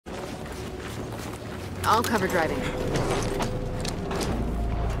I'll cover driving.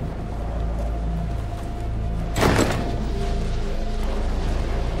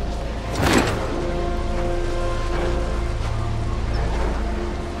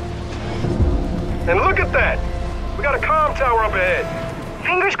 And look at that! We got a comm tower up ahead.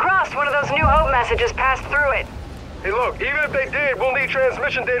 Fingers crossed one of those New Hope messages passed through it. Hey look, even if they did, we'll need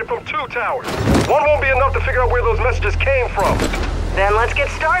transmission data from 2 towers. One won't be enough to figure out where those messages came from. Then let's get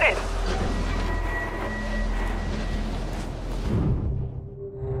started.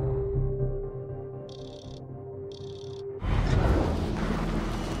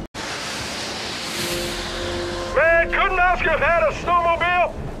 Man, couldn't Oscar have had a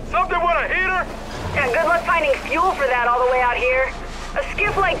snowmobile? Something with a heater? Yeah, good luck finding fuel for that all the way out here. A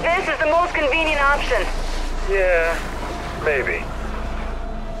skiff like this is the most convenient option. Yeah, maybe.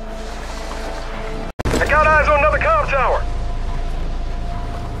 I got eyes on another comm tower.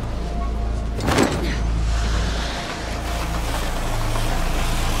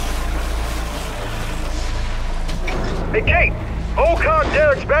 Hey, Kate! Old car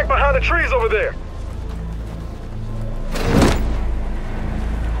Derek's back behind the trees over there.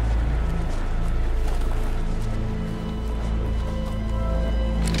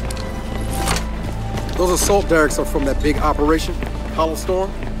 Those assault derricks are from that big operation, Hollow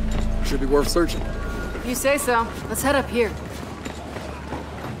Storm. Should be worth searching. You say so. Let's head up here.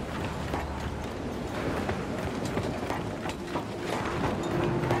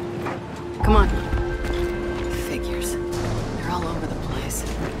 Come on. Figures. They're all over the place.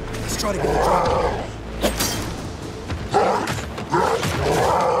 Let's try to get the drop.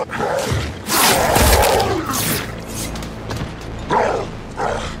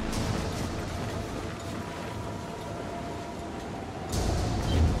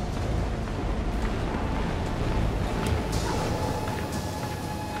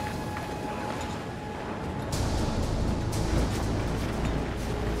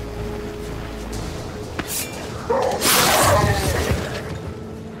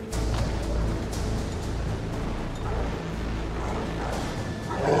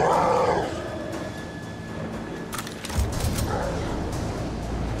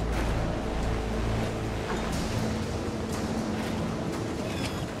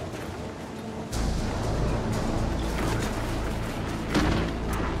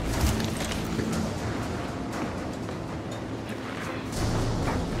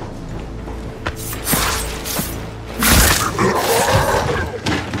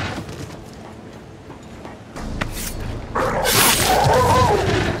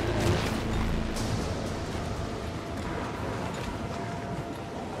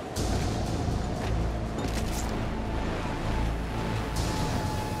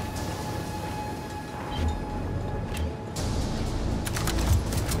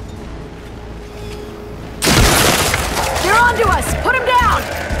 To us! Put him down!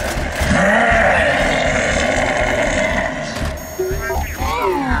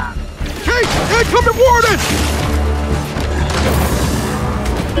 Kate! Incoming warning!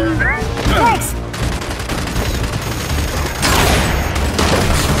 Thanks!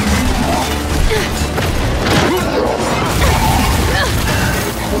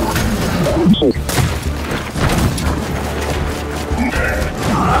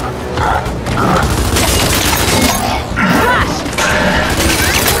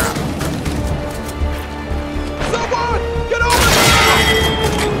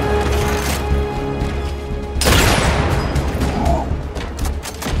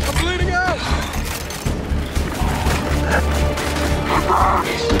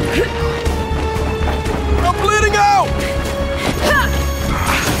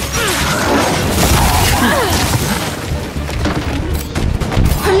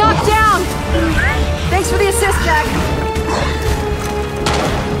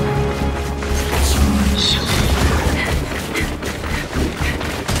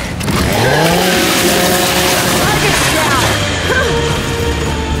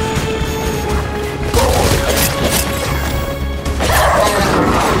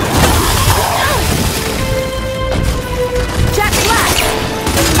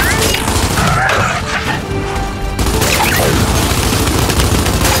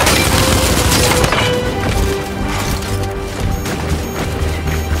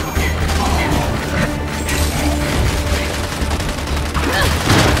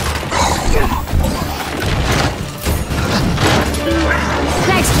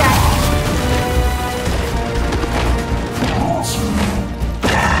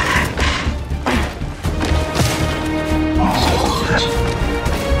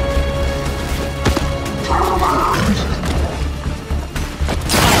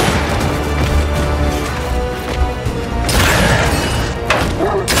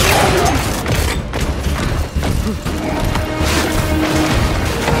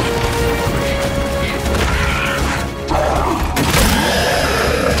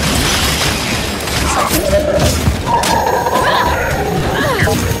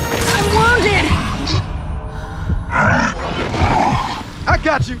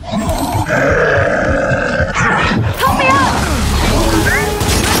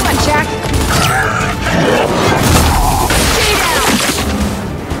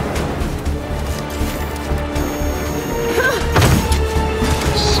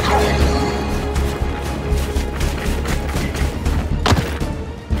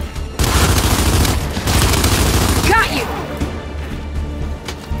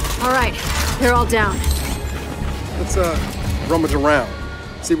 They're all down. Let's rummage around,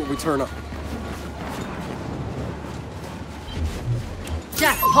 see what we turn up.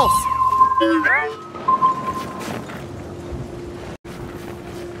 Jack, pulse.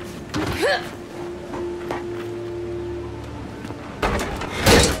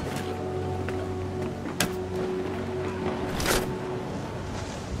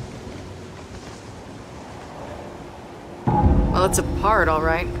 Well, it's a part, all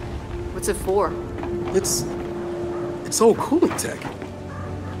right. What's it for? It's old cooling tech.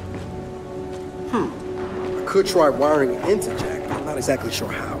 I could try wiring it into Jack, but I'm not exactly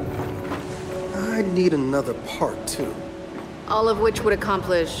sure how. I need another part, too. All of which would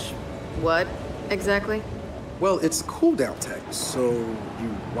accomplish what, exactly? Well, it's cooldown tech, so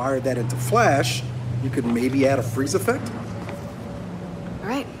you wire that into Flash, you could maybe add a freeze effect? All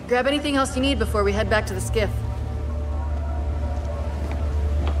right, grab anything else you need before we head back to the skiff.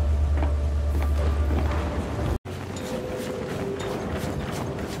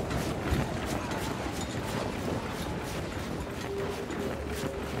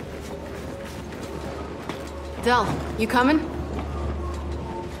 Del, you coming?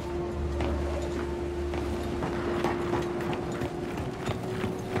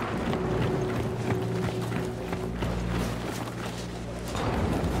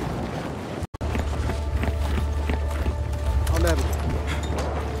 I'll navigate.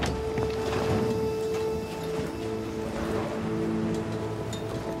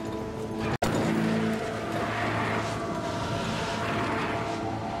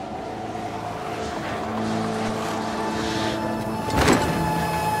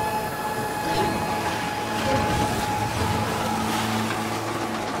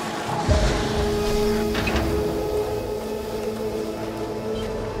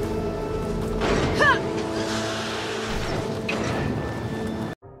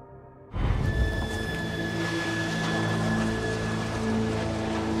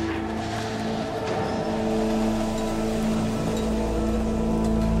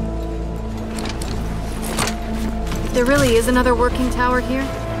 There really is another working tower here?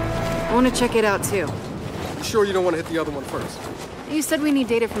 I want to check it out too. You sure you don't want to hit the other one first? You said we need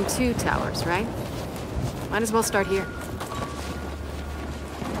data from 2 towers, right? Might as well start here.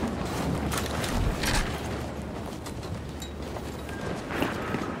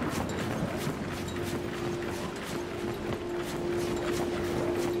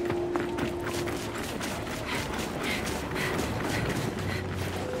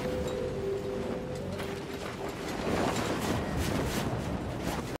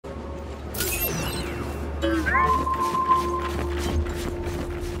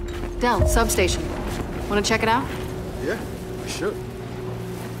 Del, substation. Want to check it out? Yeah, we should.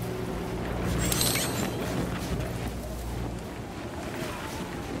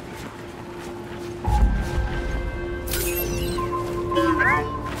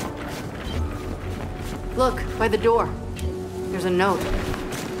 Look, by the door. There's a note.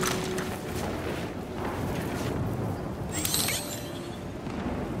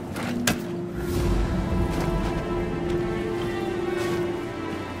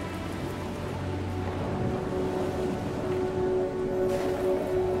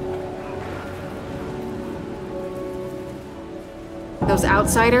 Those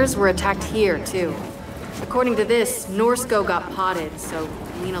outsiders were attacked here, too. According to this, Norsko got potted, so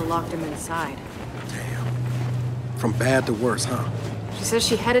Lena locked him inside. Damn. From bad to worse, huh? She says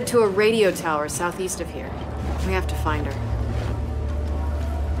she headed to a radio tower southeast of here. We have to find her.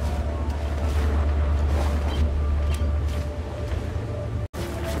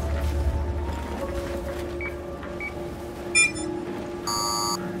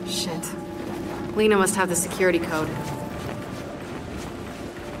 Shit. Lena must have the security code.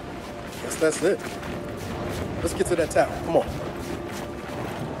 Guess that's it. Let's get to that tower. Come on.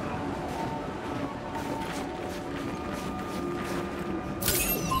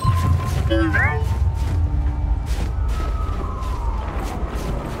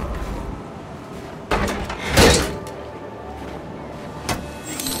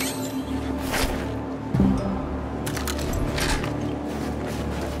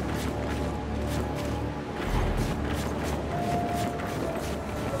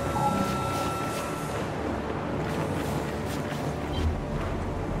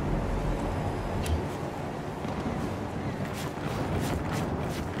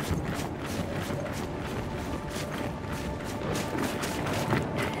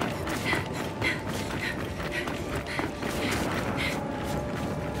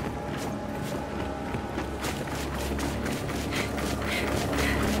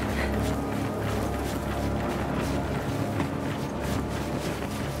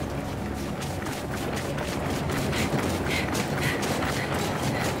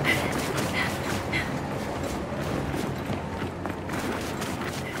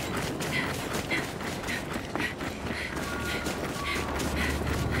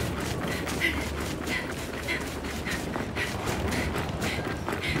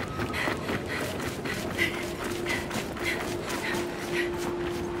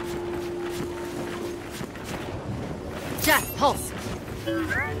 Jack, pulse.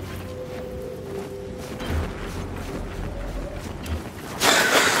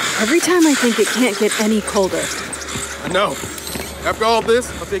 Every time I think it can't get any colder. I know. After all this,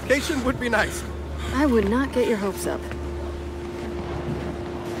 a vacation would be nice. I would not get your hopes up.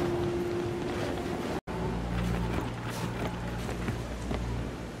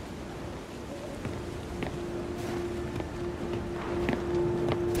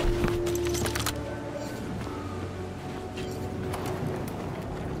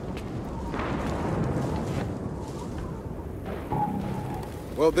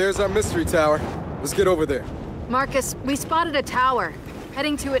 Well, there's our mystery tower. Let's get over there. Marcus, we spotted a tower.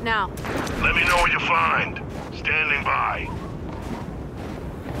 Heading to it now. Let me know what you find. Standing by.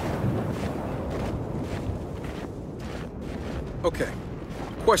 Okay.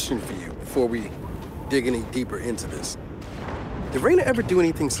 Question for you before we dig any deeper into this. Did Raina ever do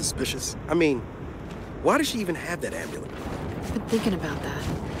anything suspicious? I mean, why does she even have that amulet? I've been thinking about that.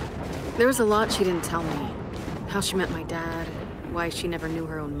 There was a lot she didn't tell me. How she met my dad, why she never knew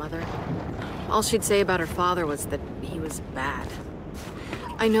her own mother. All she'd say about her father was that he was bad.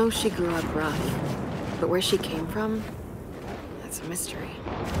 I know she grew up rough, but where she came from, that's a mystery.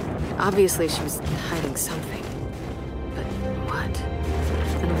 Obviously she was hiding something. But what?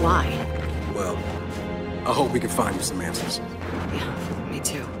 And why? Well, I hope we can find you some answers. Yeah, me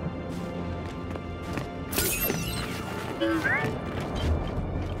too.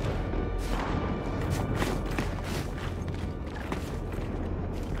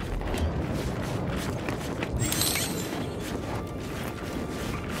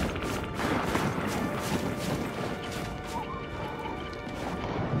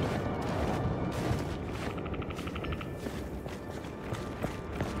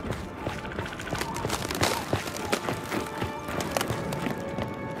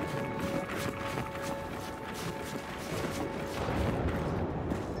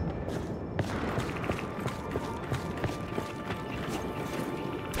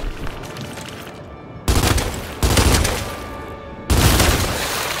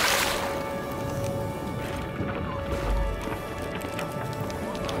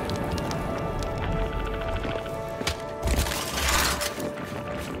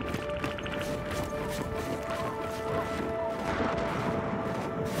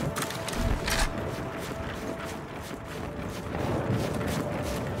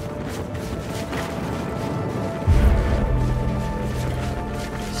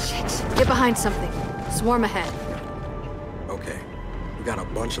 Get behind something. Swarm ahead. Okay. We got a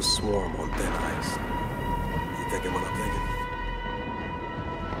bunch of swarm on thin ice. You thinking what I'm thinking?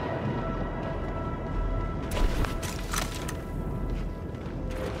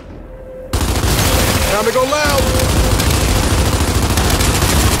 Time to go loud!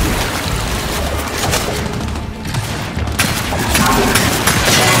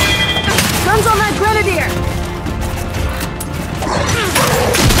 Guns on that grenadier!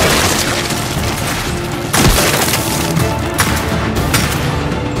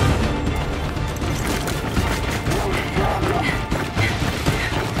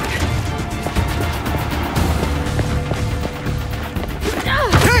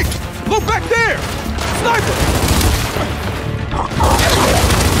 Look back there! Sniper!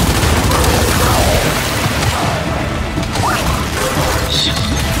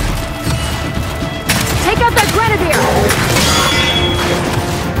 Take out that grenadier!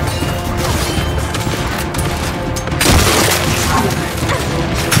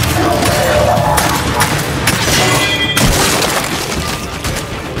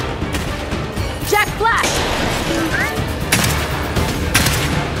 Jack, flash!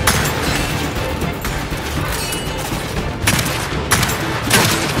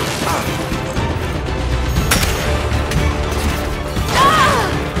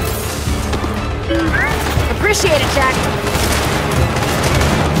 Appreciate it, Jack.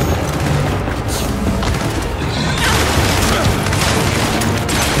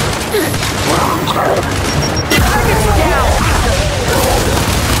 Target's down.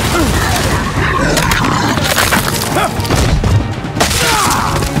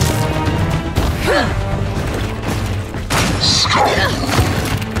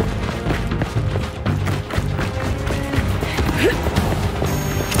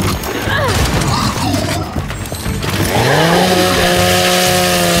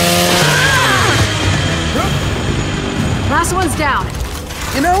 Last one's down.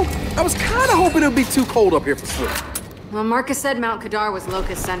 You know, I was kinda hoping it'd be too cold up here for sleep. Well, Marcus said Mount Kadar was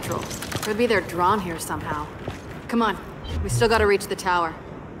Locust Central. Could be they're drawn here somehow. Come on, we still gotta reach the tower.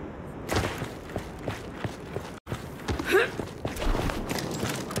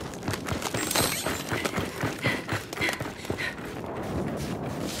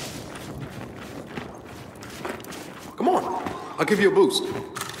 give you a boost. You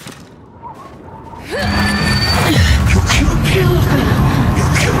killed me. You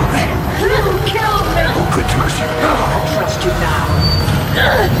killed me. You killed me! Who could trust you? I trust you now.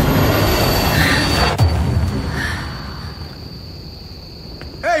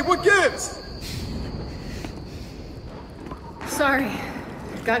 Hey, what gives? Sorry.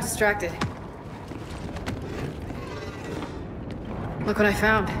 Got distracted. Look what I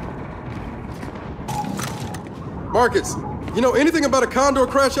found. Marcus, you know anything about a condor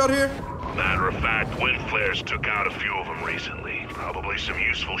crash out here? Matter of fact, wind flares took out a few of them recently. Probably some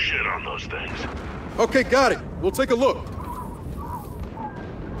useful shit on those things. Okay, got it. We'll take a look.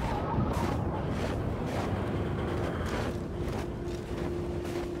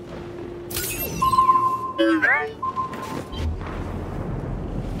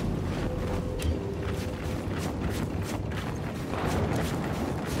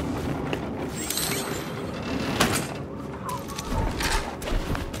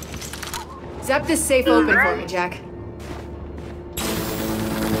 Zap this safe open for me, Jack.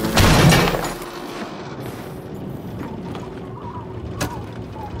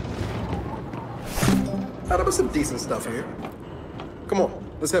 Thought about some decent stuff here. Come on,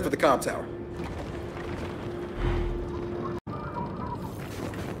 let's head for the comm tower.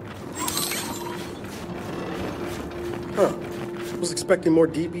 Huh. I was expecting more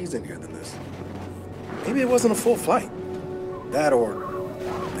DBs in here than this. Maybe it wasn't a full flight. That or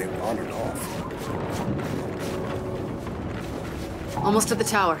they wandered off. Almost to the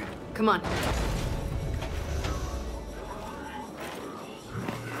tower. Come on.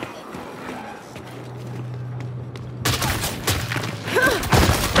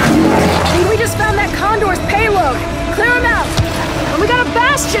 We just found that Condor's payload! Clear him out! And we got a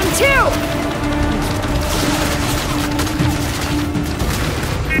Bastion, too!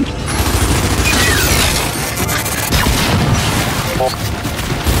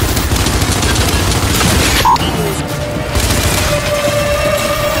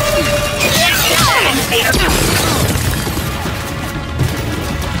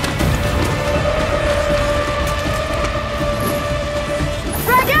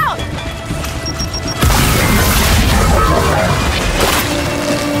 Frag out!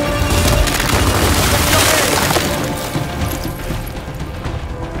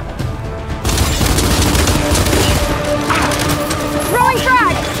 Throwing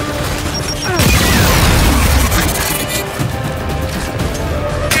frag!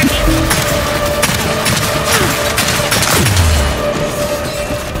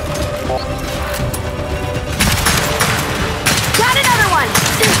 Got another one!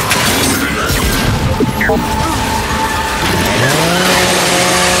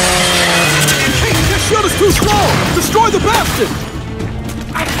 Hey, this shield is too small! Destroy the bastion!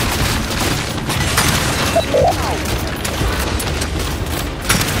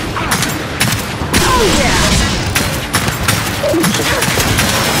 Oh yeah!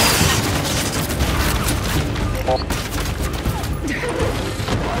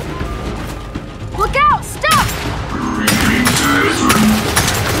 Look out! Stop!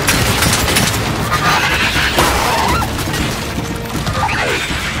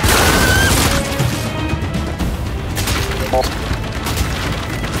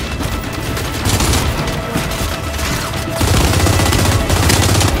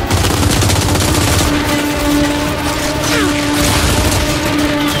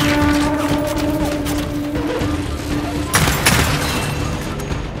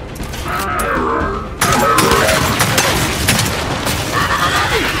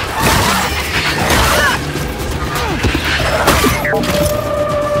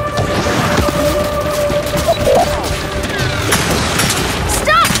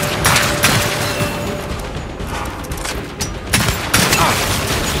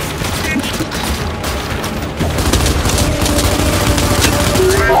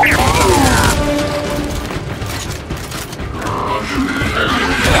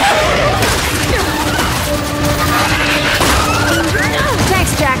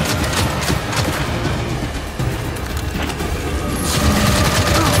 Thanks, Jack.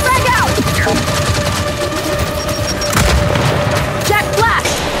 Frag out! Jack flash!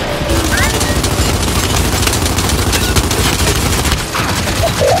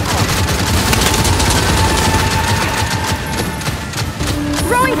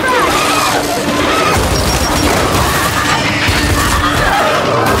 Throwing frag!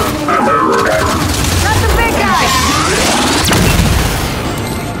 That's a big guy!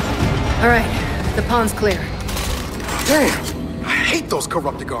 All right, the pond's clear. Damn! I hate those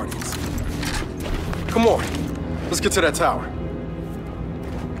corrupted guardians. Come on, let's get to that tower.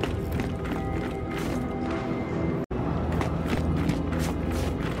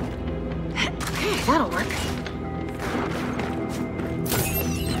 That'll work.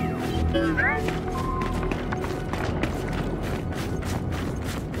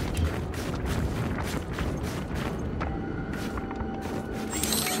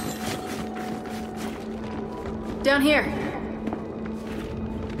 Down here.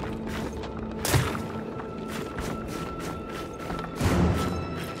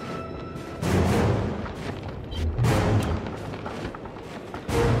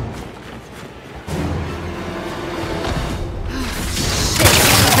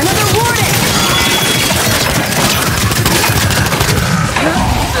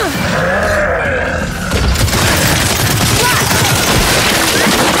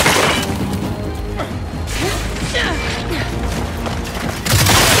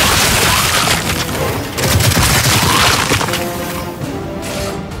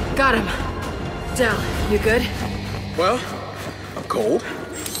 Got him. Del, you good? Well, I'm cold.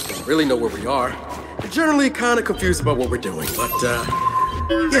 Don't really know where we are. I'm generally kind of confused about what we're doing, but, yeah.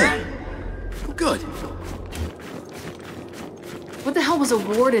 I'm good. What the hell was a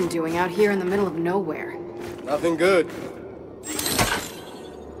warden doing out here in the middle of nowhere? Nothing good.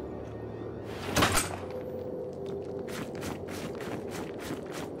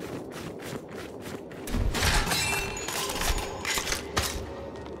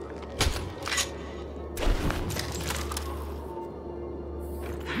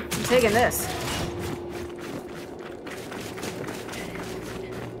 Taking this.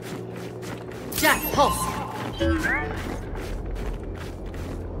 Jack, pulse.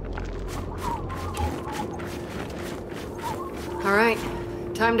 All right,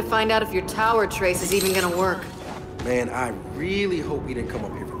 time to find out if your tower trace is even gonna work. Man, I really hope we didn't come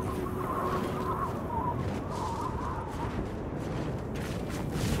up here for nothing.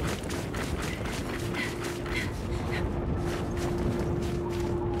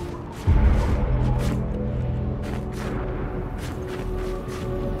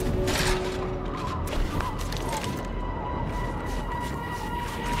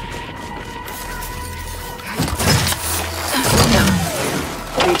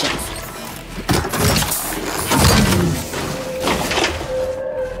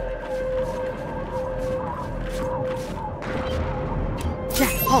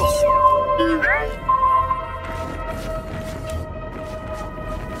 Jack, pulse.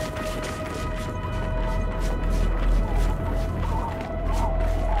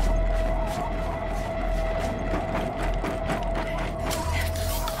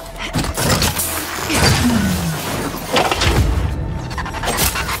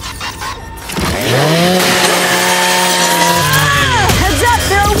 Heads up,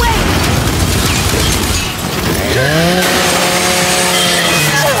 they're awake!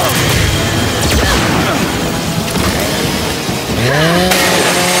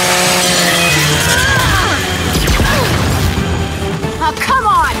 Oh, come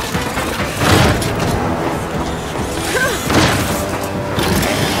on!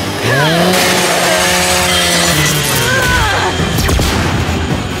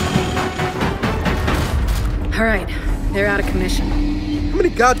 All right, they're out of commission. How many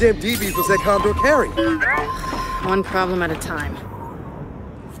goddamn DBs was that Condor carrying? One problem at a time.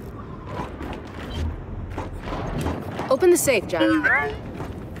 Open the safe, Jack.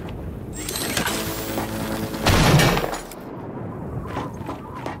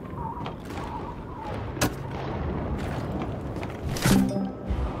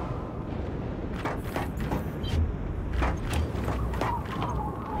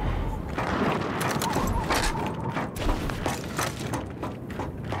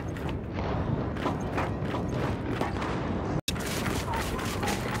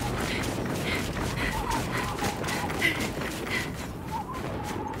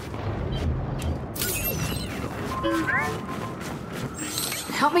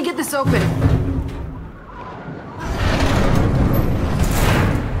 Help me get this open.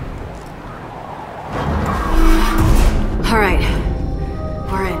 All right,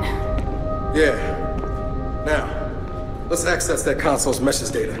 we're in. Yeah. Now, let's access that console's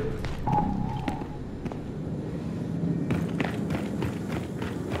message data.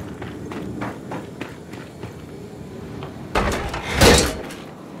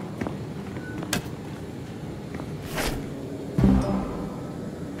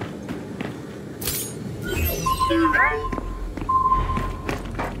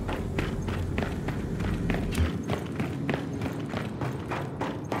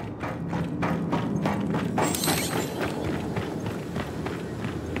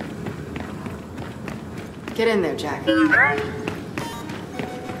 Get in there, Jack.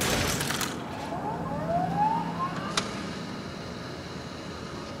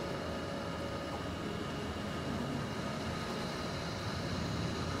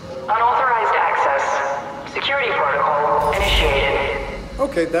 Unauthorized access. Security protocol initiated.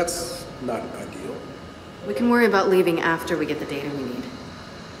 Okay, that's not ideal. We can worry about leaving after we get the data we need.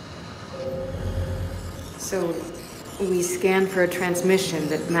 So, we scan for a transmission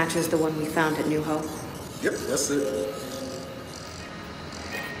that matches the one we found at New Hope. Yep, that's it.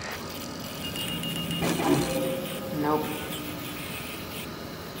 Nope.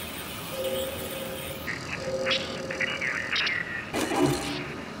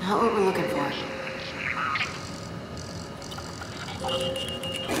 Not what we're looking for.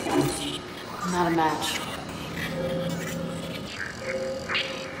 Not a match.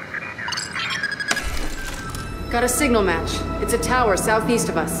 Got a signal match. It's a tower southeast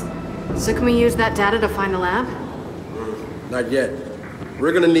of us. So can we use that data to find the lab? Not yet.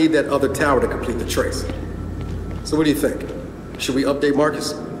 We're gonna need that other tower to complete the trace. So what do you think? Should we update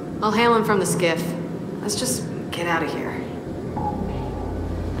Marcus? I'll hail him from the skiff. Let's just get out of here.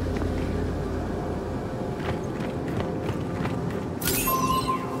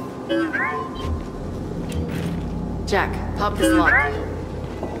 Jack, pop this lock.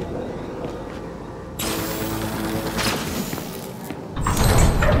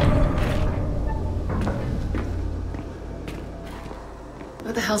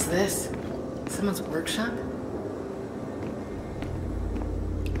 What the hell's this? Someone's workshop?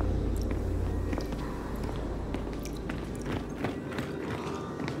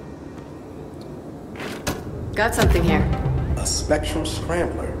 Got something here. A spectral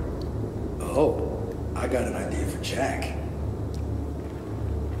scrambler. Oh, I got an idea for Jack.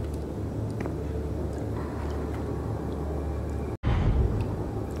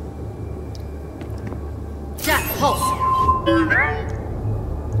 Jack, pulse.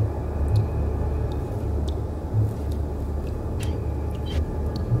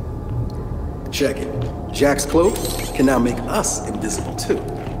 Check it. Jack's cloak can now make us invisible too.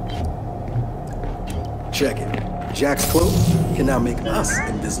 Check it. Jack's cloak can now make us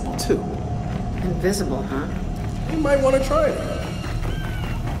invisible too. Invisible, huh? You might want to try it.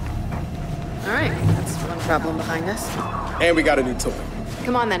 All right, that's one problem behind us. And we got a new toy.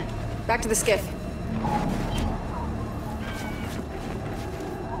 Come on then, back to the skiff.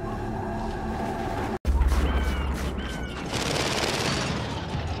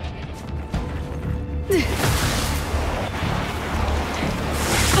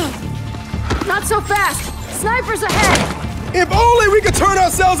 Not so fast! Snipers ahead! If only we could turn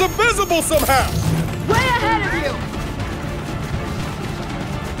ourselves invisible somehow! Way ahead of you!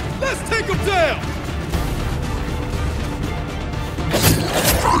 Let's take them down!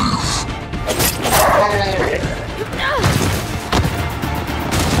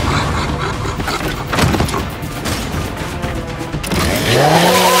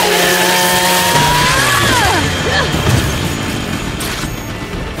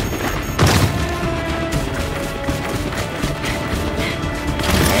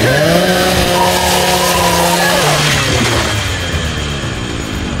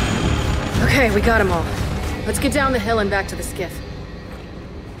 Okay, we got them all. Let's get down the hill and back to the skiff.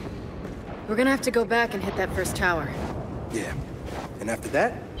 We're gonna have to go back and hit that first tower. Yeah. And after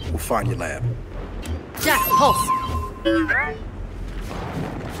that, we'll find your lab. Jack, pulse!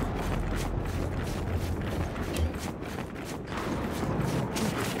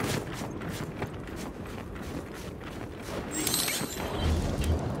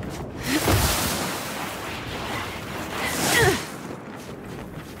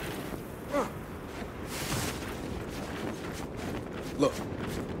 Look,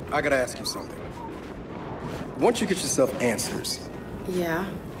 I gotta ask you something. Once you get yourself answers, Yeah?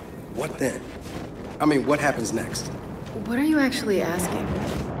 what then? I mean, what happens next? What are you actually asking?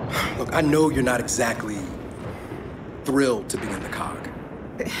 Look, I know you're not exactly thrilled to be in the cog.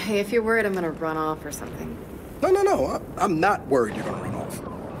 Hey, if you're worried I'm gonna run off or something. No. I'm not worried you're gonna run off.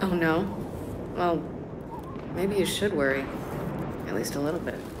 Oh no? Well, maybe you should worry. At least a little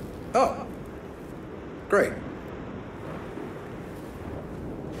bit. Oh, great.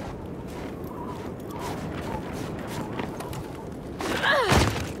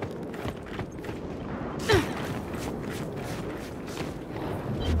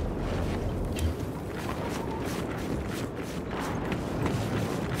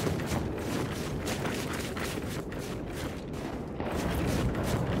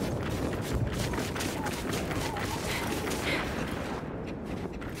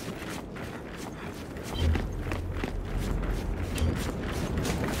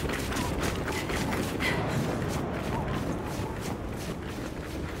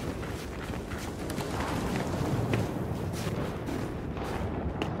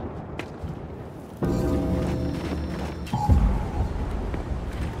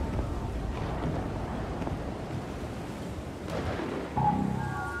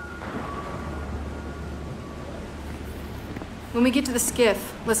 When we get to the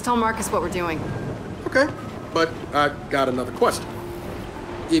skiff, let's tell Marcus what we're doing. Okay, but I got another question.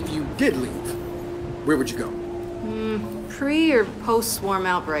 If you did leave, where would you go? Pre or post-swarm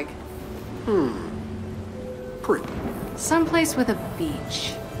outbreak? Pre. Someplace with a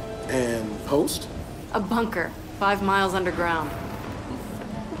beach. And post? A bunker, 5 miles underground.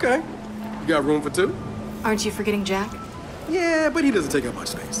 Okay. You got room for two? Aren't you forgetting Jack? Yeah, but he doesn't take up much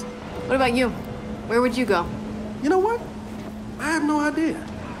space. What about you? Where would you go? You know what? I have no idea.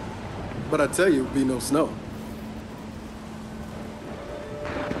 But I tell you, it'd be no snow.